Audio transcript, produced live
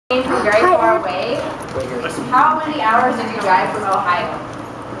came from very far away. How many hours did you drive from Ohio?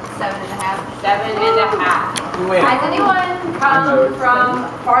 7.5. 7.5. Has anyone come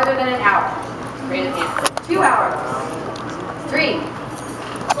from farther than an hour? Raise a hand. 2 hours. 3,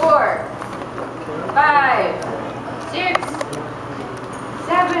 4, 5, 6,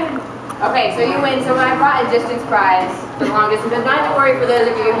 7. Okay, so you win. So I brought a distance prize for the longest. But not to worry for those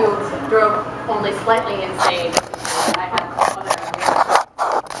of you who drove only slightly insane. I have other.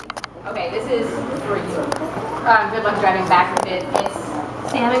 Okay, this is for you. Good luck driving back with it. It's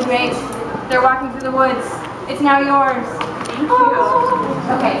Sam and Grace. They're walking through the woods. It's now yours. Thank you.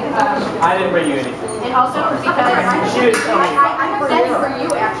 Okay. I didn't bring you anything. And also because She was telling me. that's for you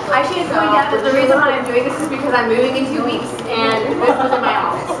actually. I should point out that the reason why I'm doing this is because I'm moving in 2 weeks and this was in my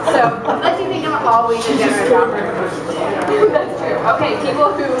office. So let's you think I'm always a generous offer. That's true. Okay,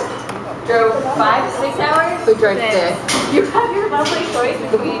 people who drove 5 to 6 hours. Who drove this? You have your lovely choice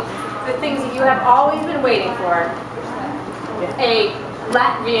between the things that you have always been waiting for. A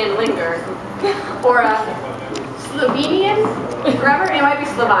Latvian linger or a Slovenian forever. It might be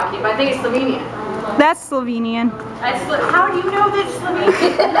Slovakian, but I think it's Slovenian. That's Slovenian. How do you know that's Slovenian?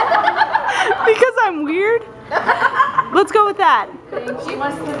 Because I'm weird. Let's go with that. She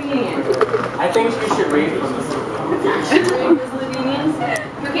wants Slovenian. I think you should read from the Slovenians.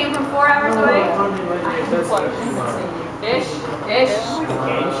 You came from 4 hours away? Ish.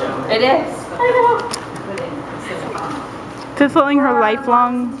 It is. I know. Fulfilling her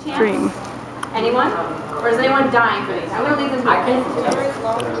lifelong dream. Anyone? Or is anyone dying for these? I'm going to leave them here.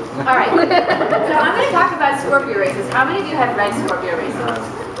 Alright. So I'm going to talk about Scorpio races. How many of you have read Scorpio races?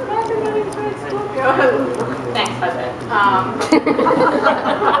 Thanks, husband.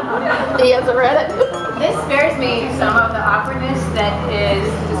 He hasn't read it. This spares me some of the awkwardness that is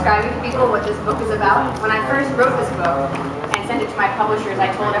describing to people what this book is about. When I first wrote this book and sent it to my publishers,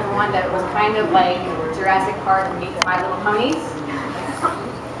 I told everyone that it was kind of like Jurassic Park meets My Little Ponies.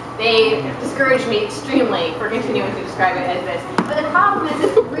 They discouraged me extremely for continuing to describe it as this. But the problem is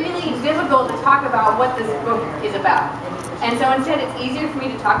it's really difficult to talk about what this book is about. And so instead it's easier for me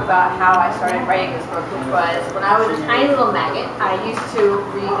to talk about how I started writing this book, which was when I was a tiny little maggot, I used to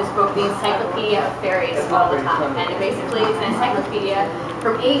read this book, The Encyclopedia of Fairies, all the time. And basically it's an encyclopedia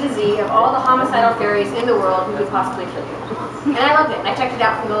from A to Z of all the homicidal fairies in the world who could possibly kill you. And I loved it. And I checked it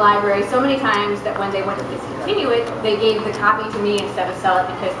out from the library so many times that when they went to discontinue it, they gave the copy to me instead of sell it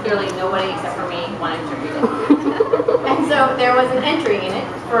because clearly nobody except for me wanted to read it. And so there was an entry in it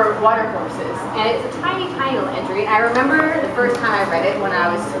for water horses. And it's a tiny, tiny little entry. I remember the first time I read it when I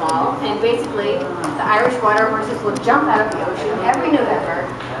was small. And basically, the Irish water horses will jump out of the ocean every November,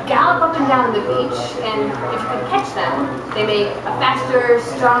 gallop up and down the beach, and if you can catch them, they make a faster,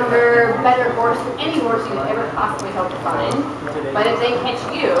 stronger, better horse than any horse you could ever possibly hope to find. But if they catch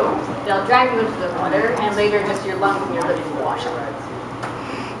you, they'll drag you into the water, and later just your lungs and your livers will wash up.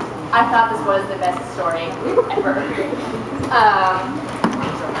 I thought this was the best story ever.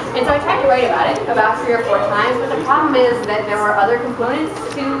 And so I tried to write about it about 3 or 4 times, but the problem is that there were other components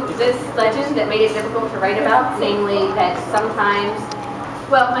to this legend that made it difficult to write about, namely that sometimes,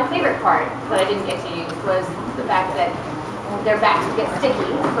 well, my favorite part that I didn't get to use was the fact that their backs would get sticky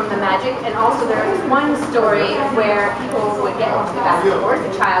from the magic, and also there was one story where people would get onto the back of the horse,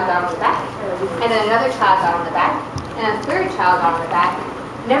 a child got on the back, and then another child got on the back, and a third child got on the back,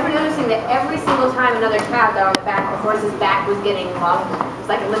 never noticing that every single time another child got on the back, the horse's back was getting longer. It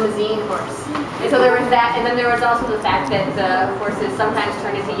was like a limousine horse. And so there was that, and then there was also the fact that the horses sometimes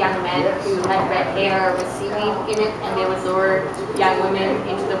turned into young men who had red hair with seaweed in it, and they would lure young women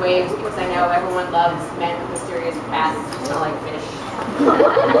into the waves because I know everyone loves men with mysterious pasts who smell like fish.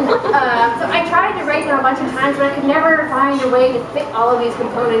 So I tried to write them a bunch of times, but I could never find a way to fit all of these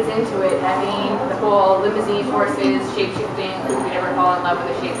components into it. I mean, the whole limousine horses, shapeshifting, who could ever fall in love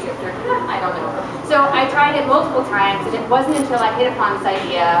with a shapeshifter? I don't know. So I tried it multiple times, and it wasn't until I hit upon this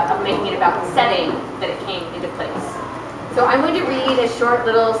idea of making it about the setting that it came into place. So I'm going to read a short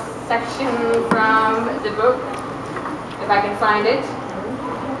little section from the book, if I can find it.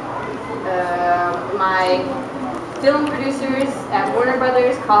 My film producers at Warner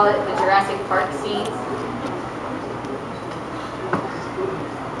Brothers call it the Jurassic Park scene.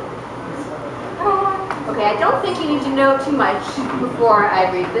 Okay, I don't think you need to know too much before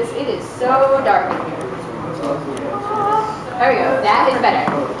I read this. It is so dark in here. There we go, that is better.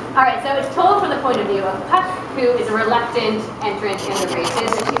 Alright, so it's told from the point of view of Puck, who is a reluctant entrant in the races,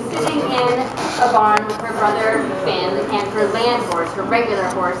 and she's sitting in a barn with her brother Finn and her land horse, her regular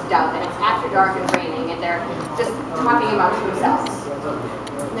horse Dove, and it's after dark and raining, and they're just talking amongst themselves.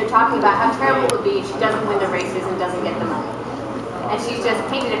 They're talking about how terrible it would be if she doesn't win the races and doesn't get the money. And she's just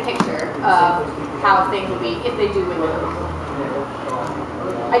painted a picture of how things will be if they do win the movie.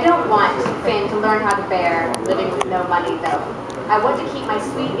 I don't want Finn to learn how to bear living with no money, though. I want to keep my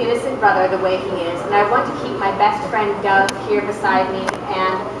sweet, innocent brother the way he is, and I want to keep my best friend Dove here beside me,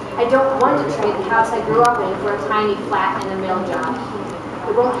 and I don't want to trade the house I grew up in for a tiny flat and a mill job.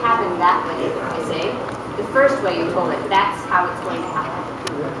 It won't happen that way, I say. The first way you pull it, that's how it's going to happen.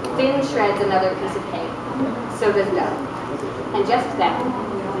 Finn shreds another piece of hay. So does Dove. And just then,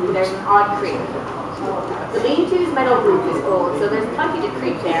 there's an odd creak. The lean-to's metal roof is old, so there's plenty to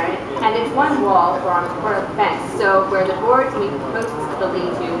creep there, and it's one wall or a fence, so where the boards meet the posts of the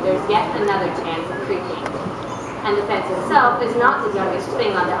lean-to, there's yet another chance of creaking. And the fence itself is not the youngest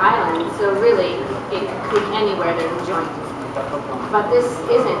thing on the island, so really, it could creak anywhere there's a joint. But this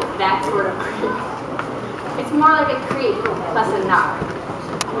isn't that sort of creak. It's more like a creak plus a knock.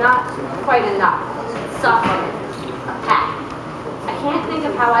 Not quite a knock. Softer. A pat. I can't think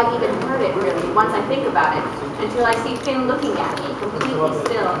of how I even heard it, really, once I think about it, until I see Finn looking at me, completely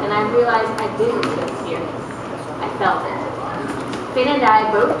still, and I realize I didn't just hear it. I felt it. Finn and I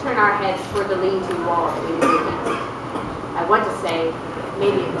both turn our heads toward the lean-to wall immediately. I want to say,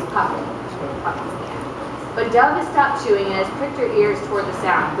 maybe it was Puffy. Puffy's there. But Dove has stopped chewing and has pricked her ears toward the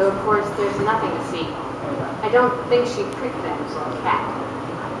sound, though of course there's nothing to see. I don't think she pricked them, cat.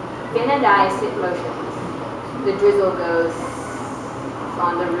 Finn and I sit motionless. The drizzle goes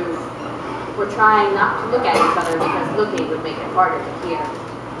on the roof. We're trying not to look at each other because looking would make it harder to hear.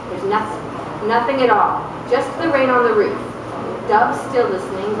 There's nothing. Nothing at all. Just the rain on the roof. Dove's still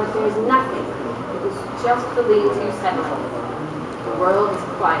listening, but there's nothing. It was just the lean-to settling. The world is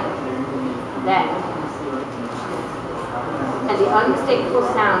quiet. Then, and the unmistakable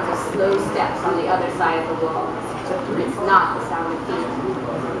sounds of slow steps on the other side of the wall. It's not the sound of feet.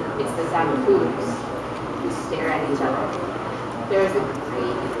 It's the sound of hooves. We stare at each other. There is a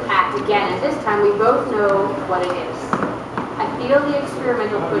creak act again, and this time we both know what it is. I feel the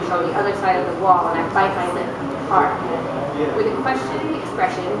experimental push on the other side of the wall, and I bite my lip hard. With a questioning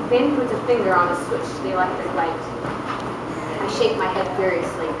expression, Finn puts a finger on the switch to the electric light. I shake my head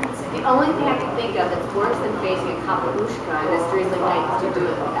furiously. The only thing I can think of that's worse than facing a kapalushka in this drizzling night is to do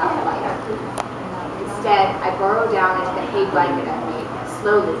it without a light. Instead, I burrow down into the hay blanket I made,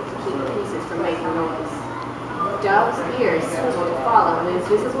 slowly to keep the pieces from making noise. Dove's ears swivel to follow an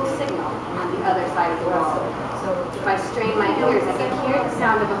invisible signal on the other side of the wall. If I strain my ears, I can hear the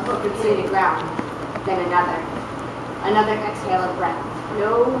sound of a hook hitting the ground. Then another. Another exhale of breath,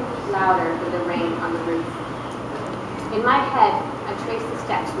 no louder than the rain on the roof. In my head, I trace the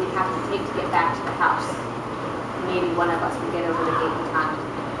steps we'd have to take to get back to the house. Maybe one of us would get over the gate in time.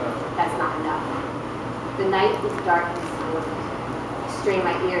 That's not enough. The night is dark and silent. I strain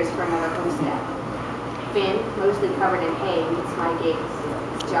my ears for another footstep. Finn, mostly covered in hay, meets my gaze,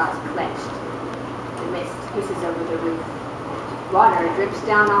 his jaws clenched. The mist hisses over the roof. Water drips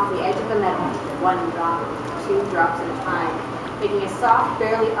down off the edge of the metal, one drop, two drops at a time, making a soft,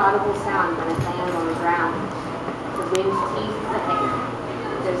 barely audible sound when it lands on the ground. The wind teases the hay.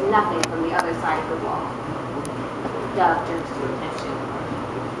 There's nothing from the other side of the wall. Dove jerks to attention.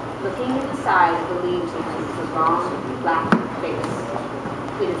 Looking at the side of the lean-to is a long, black face.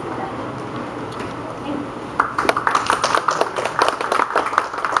 It is the devil.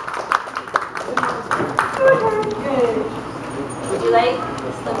 Would you like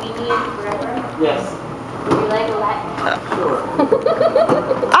Slovenian forever? Yes. Would you like a Latin? Sure.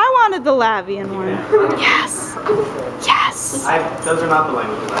 I wanted the Lavian one. Yes. Yes. Those are not the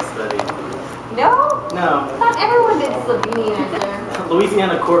languages I studied. No? No. I thought everyone did Slovenian there.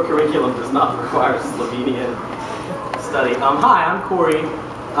 Louisiana core curriculum does not require Slovenian study. Hi, I'm Corey.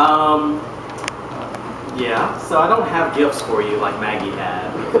 Yeah, so I don't have gifts for you like Maggie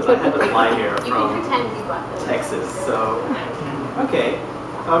had because I had to fly here You can from pretend you brought those. Texas. So, okay.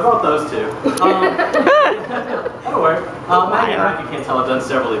 I brought those two. That'll work. Maggie and I, if you can't tell, have done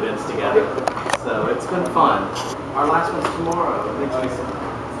several events together. So it's been fun. Our last one's tomorrow. Next week.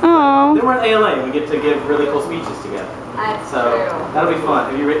 Oh. Then we're at ALA. We get to give really cool speeches together. That's So true. that'll be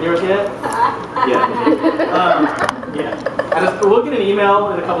fun. Have you written yours yet? Yeah. Yeah. We'll get an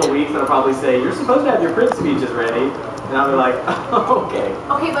email in a couple of weeks that'll probably say, you're supposed to have your print speeches ready. And I'll be like, oh, okay.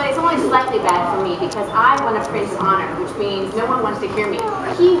 Okay, but it's only slightly bad for me because I won a Prince honor, which means no one wants to hear me.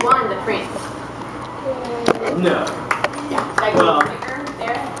 He won the Prince. No. Yeah. Like Well.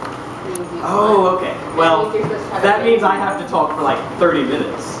 there. Oh, okay. Well, that means I have to talk for like 30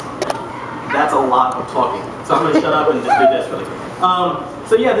 minutes. That's a lot of talking. So I'm going to shut up and just do this really quick.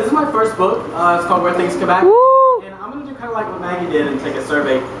 So yeah, this is my first book. It's called Where Things Come Back. Woo. And I'm going to do kind of like what Maggie did and take a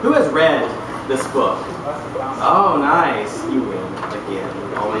survey. Who has read this book? Oh, nice. You win. Yeah,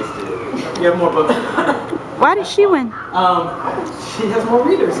 we always do. You have more books. Why did she win? She has more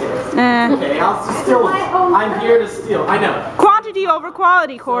readers here. Okay, I'll steal. I'm here to steal. I know. Quantity over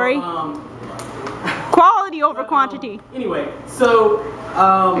quality, Corey. So, Quality over quantity. Anyway, so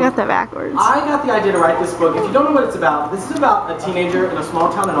I got that backwards. I got the idea to write this book. If you don't know what it's about, this is about a teenager in a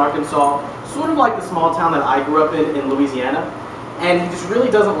small town in Arkansas, sort of like the small town that I grew up in Louisiana. And he just really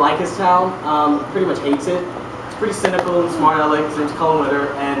doesn't like his town, pretty much hates it. It's pretty cynical and smart aleck. His name's Cullen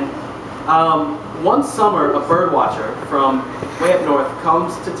Witter. And one summer, a bird watcher from way up north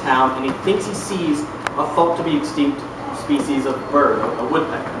comes to town and he thinks he sees a thought to be extinct species of bird, a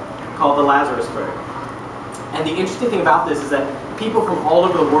woodpecker, called the Lazarusburg. And the interesting thing about this is that people from all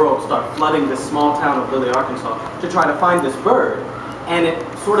over the world start flooding this small town of Lily, Arkansas to try to find this bird. And it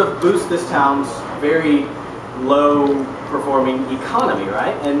sort of boosts this town's very low performing economy,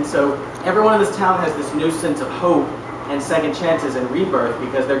 right? And so everyone in this town has this new sense of hope and second chances and rebirth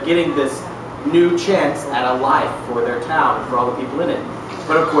because they're getting this new chance at a life for their town and for all the people in it.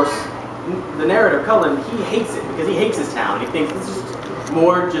 But of course, the narrator, Cullen, he hates it because he hates his town. He thinks this is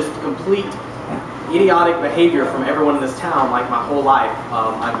more just complete idiotic behavior from everyone in this town like my whole life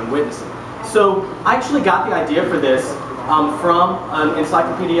I've been witnessing. So I actually got the idea for this from an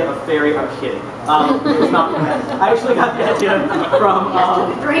encyclopedia of fairy. I'm kidding. It was not that. I actually got the idea from.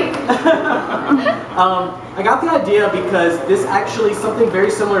 I got the idea because this actually something very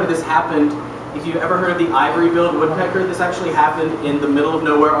similar to this happened. If you've ever heard of the ivory-billed woodpecker, this actually happened in the middle of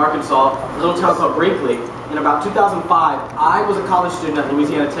nowhere, Arkansas, a little town called Brinkley. In about 2005, I was a college student at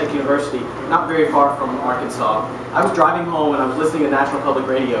Louisiana Tech University, not very far from Arkansas. I was driving home and I was listening to National Public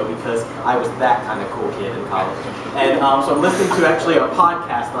Radio because I was that kind of cool kid in college. And so I'm listening to actually a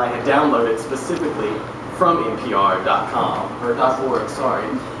podcast that I had downloaded specifically from NPR.com, or .org, sorry.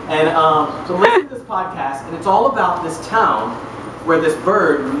 And so listen to this podcast, and it's all about this town where this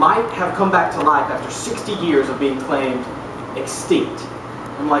bird might have come back to life after 60 years of being claimed extinct.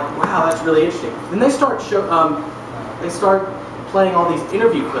 I'm like, wow, that's really interesting. Then they start playing all these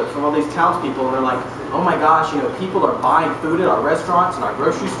interview clips from all these townspeople, and they're like, oh my gosh, you know, people are buying food at our restaurants and our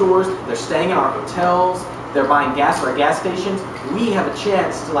grocery stores. They're staying in our hotels. They're buying gas at our gas stations. We have a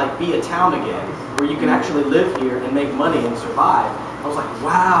chance to like be a town again, where you can actually live here and make money and survive. I was like,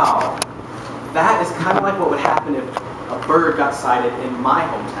 wow, that is kind of like what would happen if a bird got sighted in my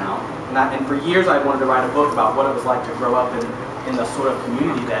hometown. And for years I wanted to write a book about what it was like to grow up in the sort of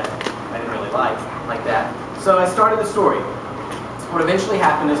community that I didn't really like that. So I started the story. What eventually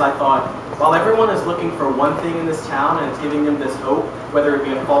happened is I thought, while everyone is looking for one thing in this town and it's giving them this hope, whether it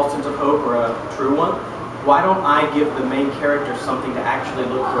be a false sense of hope or a true one, why don't I give the main character something to actually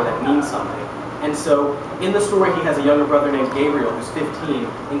look for that means something? And so in the story he has a younger brother named Gabriel who's 15,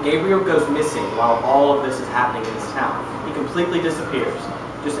 and Gabriel goes missing while all of this is happening in this town. He completely disappears,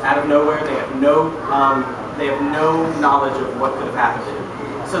 just out of nowhere. They have no knowledge of what could have happened to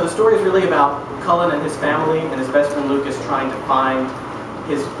him. So the story is really about Cullen and his family and his best friend Lucas trying to find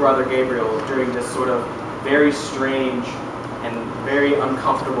his brother Gabriel during this sort of very strange and very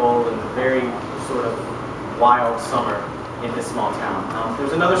uncomfortable and very sort of wild summer in this small town.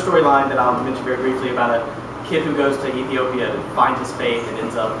 There's another storyline that I'll mention very briefly about a kid who goes to Ethiopia to find his faith and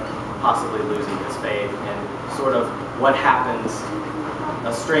ends up possibly losing his faith, and sort of what happens,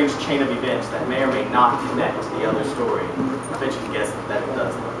 a strange chain of events that may or may not connect to the other story. I bet you can guess that it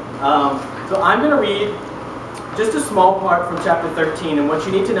does. So I'm going to read just a small part from chapter 13, and what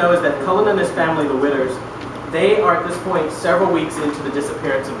you need to know is that Cullen and his family, the Witters, they are at this point several weeks into the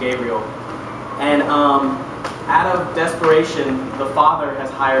disappearance of Gabriel. And out of desperation, the father has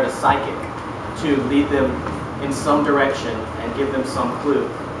hired a psychic to lead them in some direction and give them some clue.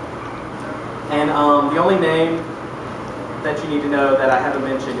 And the only name that you need to know that I haven't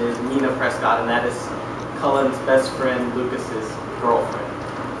mentioned is Nina Prescott, and that is Cullen's best friend Lucas's girlfriend.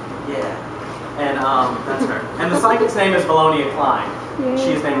 Yeah. And that's her. And the psychic's name is Valonia Klein.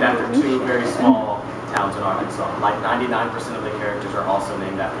 She's named after two very small towns in Arkansas. Like 99% of the characters are also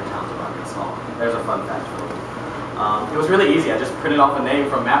named after towns in Arkansas. There's a fun fact for you. It was really easy. I just printed off a name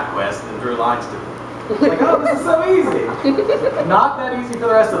from MapQuest and drew lines to it. Like, oh, this is so easy. Not that easy for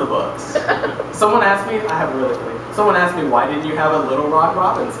the rest of the books. Someone asked me, someone asked me, why didn't you have a Little Rock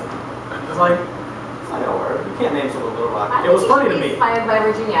Robinson? I was like, it's not gonna work. You can't name someone Little Rock. It was funny to me. Inspired by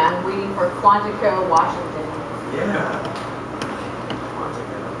Virginia. I'm waiting for Quantico, Washington. Yeah.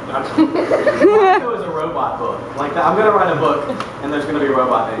 Quantico is a robot book. Like that, I'm gonna write a book, and there's gonna be a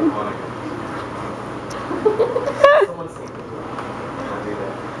robot named Quantico. Someone's thinking.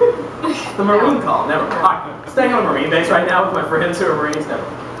 The Marine Call, never mind. Staying on a Marine base right now with my friends who are Marines, never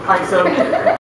mind. Alright, so